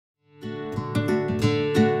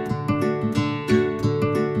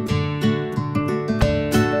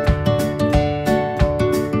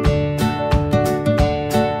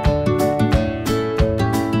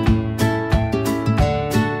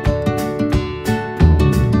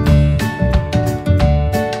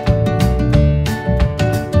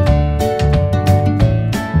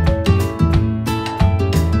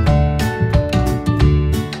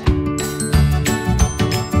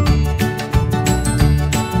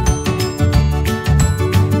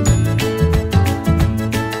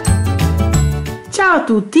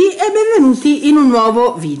Ciao a tutti e benvenuti in un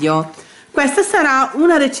nuovo video. Questa sarà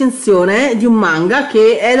una recensione di un manga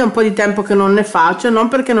che è da un po' di tempo che non ne faccio, non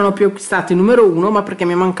perché non ho più acquistato il numero 1, ma perché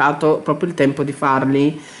mi è mancato proprio il tempo di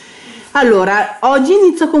farli. Allora, oggi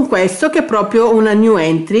inizio con questo che è proprio una new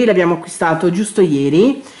entry, l'abbiamo acquistato giusto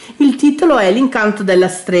ieri. Il titolo è L'incanto della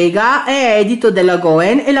strega, è edito della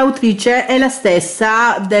Goen e l'autrice è la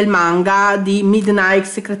stessa del manga di Midnight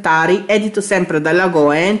Secretary, edito sempre dalla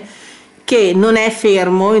Goen, che non è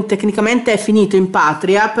fermo, tecnicamente è finito in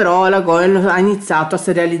patria, però la Goen ha iniziato a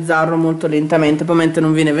serializzarlo molto lentamente, probabilmente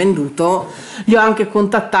non viene venduto. Li ho anche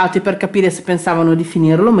contattati per capire se pensavano di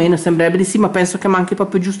finirlo o meno, sembrerebbe di sì, ma penso che manchi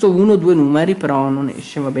proprio giusto 1 o 2 numeri, però non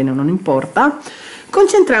esce, va bene, non importa.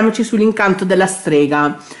 Concentriamoci sull'incanto della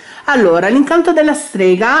strega. Allora, l'incanto della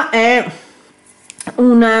strega è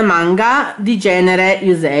un manga di genere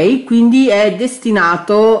Josei, quindi è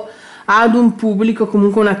destinato ad un pubblico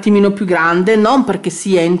comunque un attimino più grande, non perché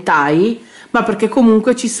sia hentai, ma perché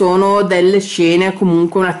comunque ci sono delle scene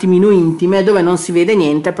comunque un attimino intime dove non si vede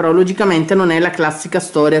niente, però logicamente non è la classica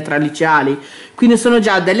storia tra liceali, quindi sono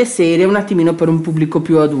già delle serie un attimino per un pubblico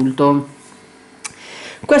più adulto.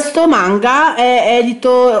 Questo manga è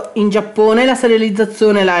edito in Giappone, la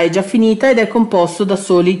serializzazione è già finita ed è composto da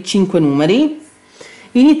soli 5 numeri.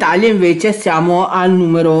 In Italia invece siamo al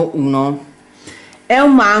numero 1. È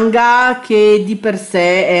un manga che di per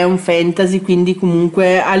sé è un fantasy, quindi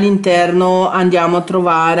comunque all'interno andiamo a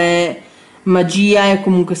trovare magia, è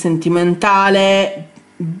comunque sentimentale,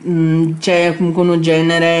 c'è comunque uno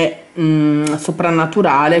genere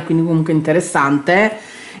soprannaturale, quindi comunque interessante.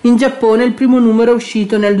 In Giappone il primo numero è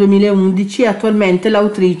uscito nel 2011 e attualmente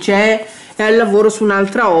l'autrice è al lavoro su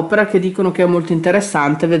un'altra opera che dicono che è molto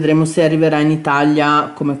interessante, vedremo se arriverà in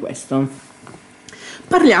Italia come questo.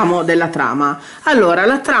 Parliamo della trama. Allora,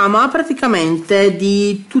 la trama praticamente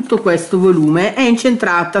di tutto questo volume è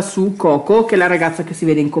incentrata su Coco, che è la ragazza che si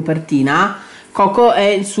vede in copertina. Coco è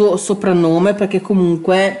il suo soprannome perché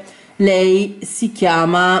comunque lei si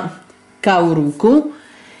chiama Kaoruku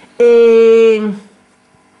e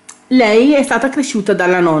lei è stata cresciuta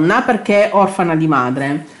dalla nonna perché è orfana di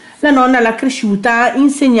madre. La nonna l'ha cresciuta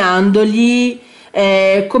insegnandogli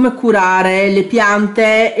come curare le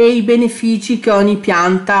piante e i benefici che ogni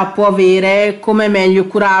pianta può avere, come meglio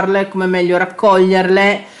curarle, come meglio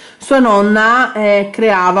raccoglierle. Sua nonna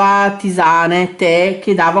creava tisane, tè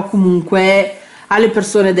che dava comunque alle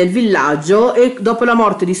persone del villaggio e dopo la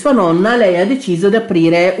morte di sua nonna lei ha deciso di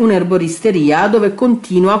aprire un'erboristeria dove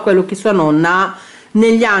continua quello che sua nonna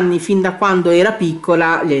negli anni fin da quando era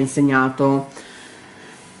piccola gli ha insegnato.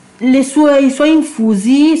 I suoi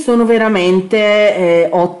infusi sono veramente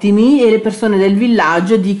ottimi e le persone del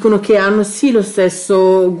villaggio dicono che hanno sì lo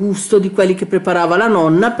stesso gusto di quelli che preparava la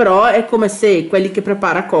nonna, però è come se quelli che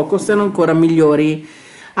prepara Coco siano ancora migliori,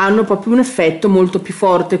 hanno proprio un effetto molto più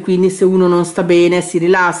forte, quindi se uno non sta bene si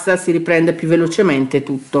rilassa, si riprende più velocemente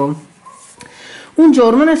tutto. Un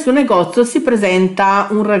giorno nel suo negozio si presenta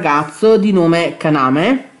un ragazzo di nome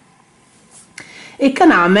Kaname e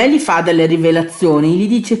Kaname gli fa delle rivelazioni, gli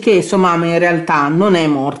dice che sua mamma in realtà non è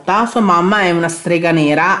morta, sua mamma è una strega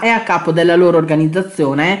nera, è a capo della loro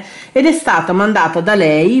organizzazione ed è stata mandata da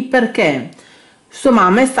lei perché sua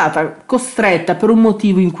mamma è stata costretta per un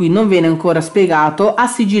motivo in cui non viene ancora spiegato a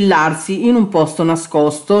sigillarsi in un posto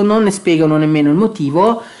nascosto, non ne spiegano nemmeno il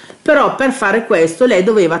motivo, però per fare questo lei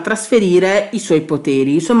doveva trasferire i suoi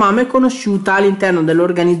poteri. Sua mamma è conosciuta all'interno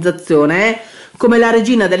dell'organizzazione come la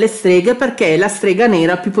regina delle streghe perché è la strega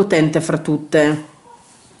nera più potente fra tutte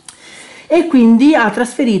e quindi ha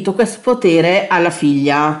trasferito questo potere alla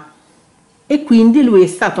figlia e quindi lui è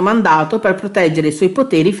stato mandato per proteggere i suoi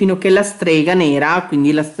poteri fino a che la strega nera,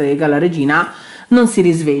 quindi la strega, la regina, non si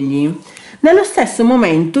risvegli. Nello stesso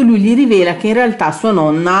momento lui gli rivela che in realtà sua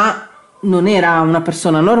nonna non era una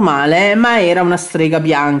persona normale ma era una strega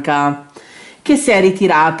bianca che si è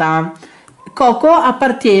ritirata. Coco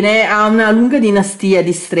appartiene a una lunga dinastia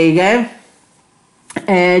di streghe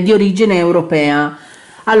di origine europea.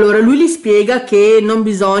 Allora lui gli spiega che non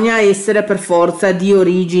bisogna essere per forza di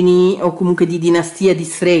origini o comunque di dinastia di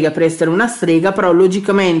strega per essere una strega, però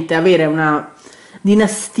logicamente avere una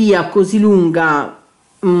dinastia così lunga,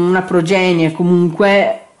 una progenie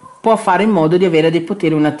comunque, può fare in modo di avere dei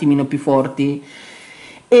poteri un attimino più forti.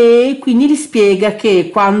 E quindi gli spiega che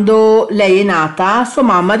quando lei è nata sua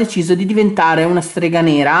mamma ha deciso di diventare una strega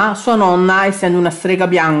nera, sua nonna essendo una strega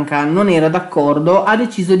bianca non era d'accordo, ha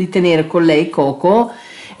deciso di tenere con lei Coco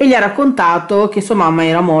e gli ha raccontato che sua mamma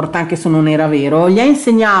era morta anche se non era vero, gli ha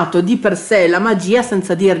insegnato di per sé la magia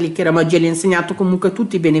senza dirgli che era magia, gli ha insegnato comunque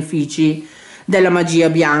tutti i benefici della magia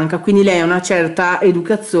bianca, quindi lei ha una certa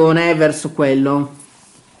educazione verso quello.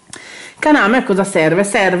 Kaname a cosa serve?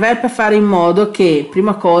 Serve per fare in modo che,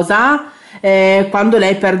 prima cosa, quando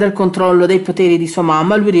lei perde il controllo dei poteri di sua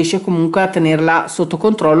mamma, lui riesce comunque a tenerla sotto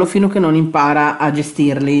controllo fino a che non impara a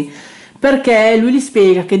gestirli. Perché lui gli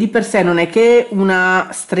spiega che di per sé non è che una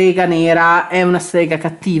strega nera è una strega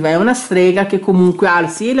cattiva, è una strega che comunque ha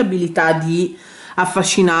sì l'abilità di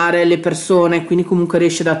affascinare le persone, quindi comunque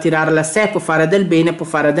riesce ad attirarle a sé, può fare del bene, può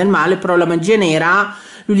fare del male, però la magia nera,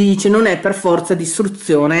 lui gli dice, non è per forza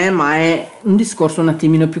distruzione, ma è un discorso un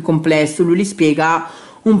attimino più complesso. Lui gli spiega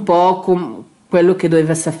un po' quello che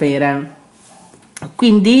doveva sapere.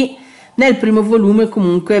 Quindi nel primo volume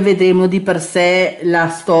comunque vedremo di per sé la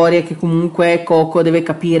storia che comunque Coco deve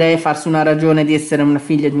capire e farsi una ragione di essere una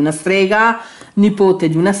figlia di una strega, nipote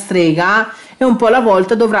di una strega, e un po' alla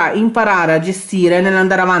volta dovrà imparare a gestire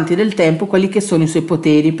nell'andare avanti del tempo quelli che sono i suoi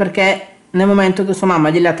poteri, perché nel momento che sua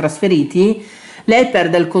mamma glieli ha trasferiti lei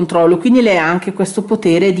perde il controllo, quindi lei ha anche questo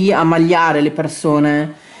potere di ammagliare le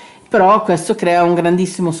persone, però questo crea un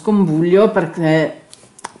grandissimo scombuglio perché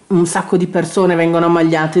un sacco di persone vengono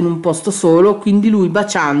ammagliate in un posto solo, quindi lui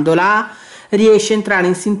baciandola riesce a entrare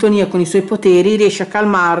in sintonia con i suoi poteri, riesce a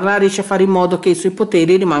calmarla, riesce a fare in modo che i suoi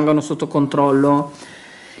poteri rimangano sotto controllo,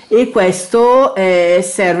 e questo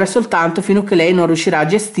serve soltanto fino a che lei non riuscirà a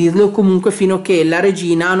gestirlo, o comunque fino a che la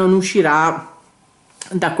regina non uscirà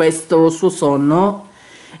da questo suo sonno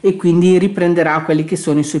e quindi riprenderà quelli che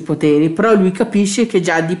sono i suoi poteri. Però lui capisce che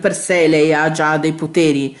già di per sé lei ha già dei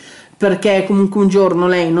poteri, perché comunque un giorno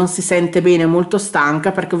lei non si sente bene, molto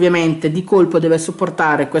stanca, perché ovviamente di colpo deve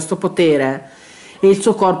sopportare questo potere e il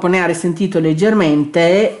suo corpo ne ha risentito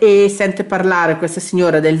leggermente, e sente parlare questa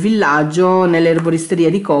signora del villaggio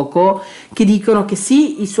nell'erboristeria di Coco che dicono che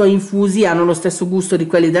sì, i suoi infusi hanno lo stesso gusto di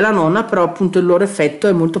quelli della nonna, però appunto il loro effetto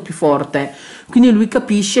è molto più forte. Quindi lui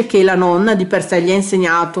capisce che la nonna di per sé gli ha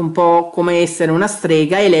insegnato un po' come essere una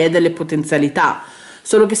strega e lei ha delle potenzialità,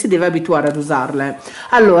 solo che si deve abituare ad usarle.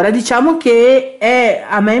 Allora, diciamo che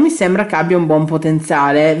a me mi sembra che abbia un buon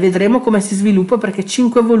potenziale, vedremo come si sviluppa, perché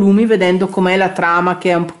 5 volumi, vedendo com'è la trama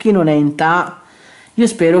che è un pochino lenta, io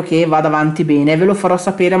spero che vada avanti bene. Ve lo farò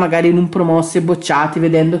sapere magari in un promossi e bocciati,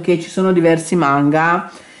 vedendo che ci sono diversi manga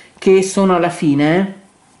che sono alla fine,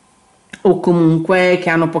 o comunque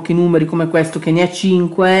che hanno pochi numeri, come questo che ne ha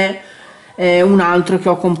 5, un altro che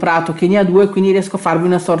ho comprato che ne ha 2, quindi riesco a farvi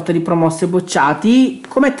una sorta di promossi e bocciati.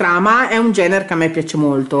 Come trama è un genere che a me piace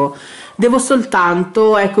molto, devo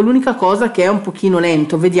soltanto, ecco, l'unica cosa che è un pochino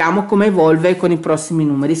lento, vediamo come evolve con i prossimi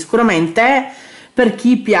numeri. Sicuramente per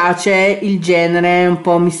chi piace il genere un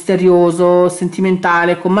po' misterioso,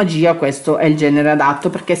 sentimentale, con magia, questo è il genere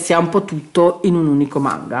adatto, perché si ha un po' tutto in un unico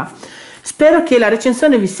manga. Spero che la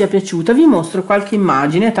recensione vi sia piaciuta. Vi mostro qualche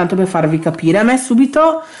immagine tanto per farvi capire. A me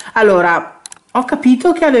subito, allora, ho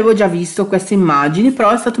capito che avevo già visto queste immagini,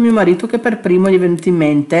 però è stato mio marito che per primo gli è venuto in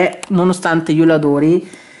mente, nonostante io l'adori,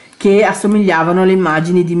 che assomigliavano alle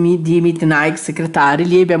immagini di Midnight Secretary.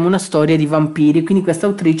 Lì abbiamo una storia di vampiri, quindi questa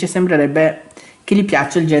autrice sembrerebbe che gli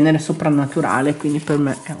piaccia il genere soprannaturale, quindi per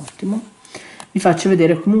me è ottimo. Vi faccio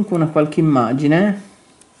vedere comunque una qualche immagine.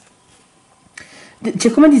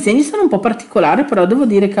 Cioè, come disegni sono un po' particolari, però devo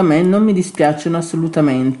dire che a me non mi dispiacciono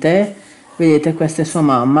assolutamente. Vedete, questa è sua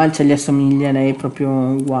mamma, cioè gli assomiglia a lei proprio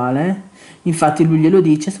uguale. Infatti lui glielo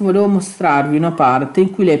dice. Se volevo mostrarvi una parte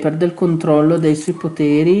in cui lei perde il controllo dei suoi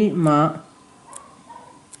poteri, ma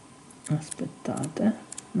aspettate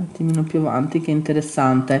un attimino più avanti che è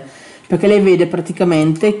interessante, perché lei vede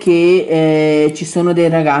praticamente che ci sono dei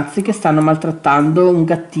ragazzi che stanno maltrattando un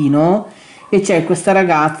gattino, e c'è questa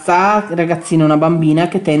ragazzina, una bambina,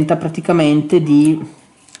 che tenta praticamente di,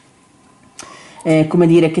 come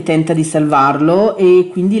dire, che tenta di salvarlo, e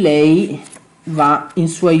quindi lei va in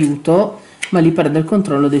suo aiuto, ma lì perde il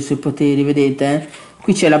controllo dei suoi poteri. Vedete?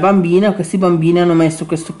 Qui c'è la bambina, questi bambini hanno messo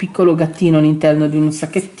questo piccolo gattino all'interno di un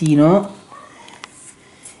sacchettino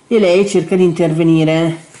e lei cerca di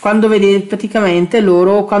intervenire. Quando vede praticamente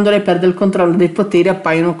loro, quando lei perde il controllo dei poteri,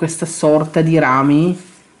 appaiono questa sorta di rami,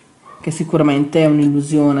 che sicuramente è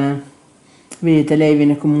un'illusione. Vedete, lei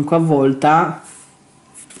viene comunque avvolta,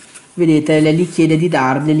 vedete, lei gli chiede di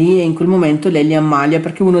darglieli e in quel momento lei li ammaglia,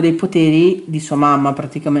 perché è uno dei poteri di sua mamma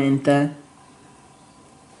praticamente.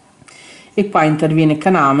 E qua interviene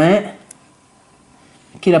Kaname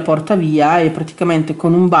che la porta via, e praticamente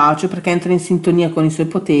con un bacio, perché entra in sintonia con i suoi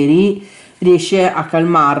poteri, riesce a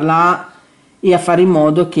calmarla e a fare in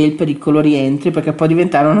modo che il pericolo rientri, perché può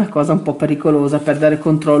diventare una cosa un po' pericolosa perdere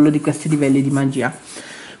controllo di questi livelli di magia.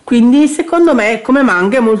 Quindi secondo me come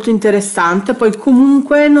manga è molto interessante. Poi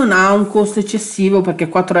comunque non ha un costo eccessivo, perché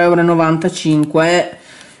 4,95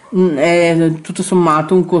 € è tutto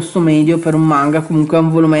sommato un costo medio per un manga, comunque è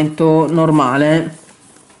un volumetto normale,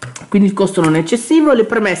 quindi il costo non è eccessivo, le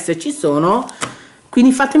premesse ci sono,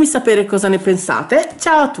 quindi fatemi sapere cosa ne pensate.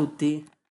 Ciao a tutti!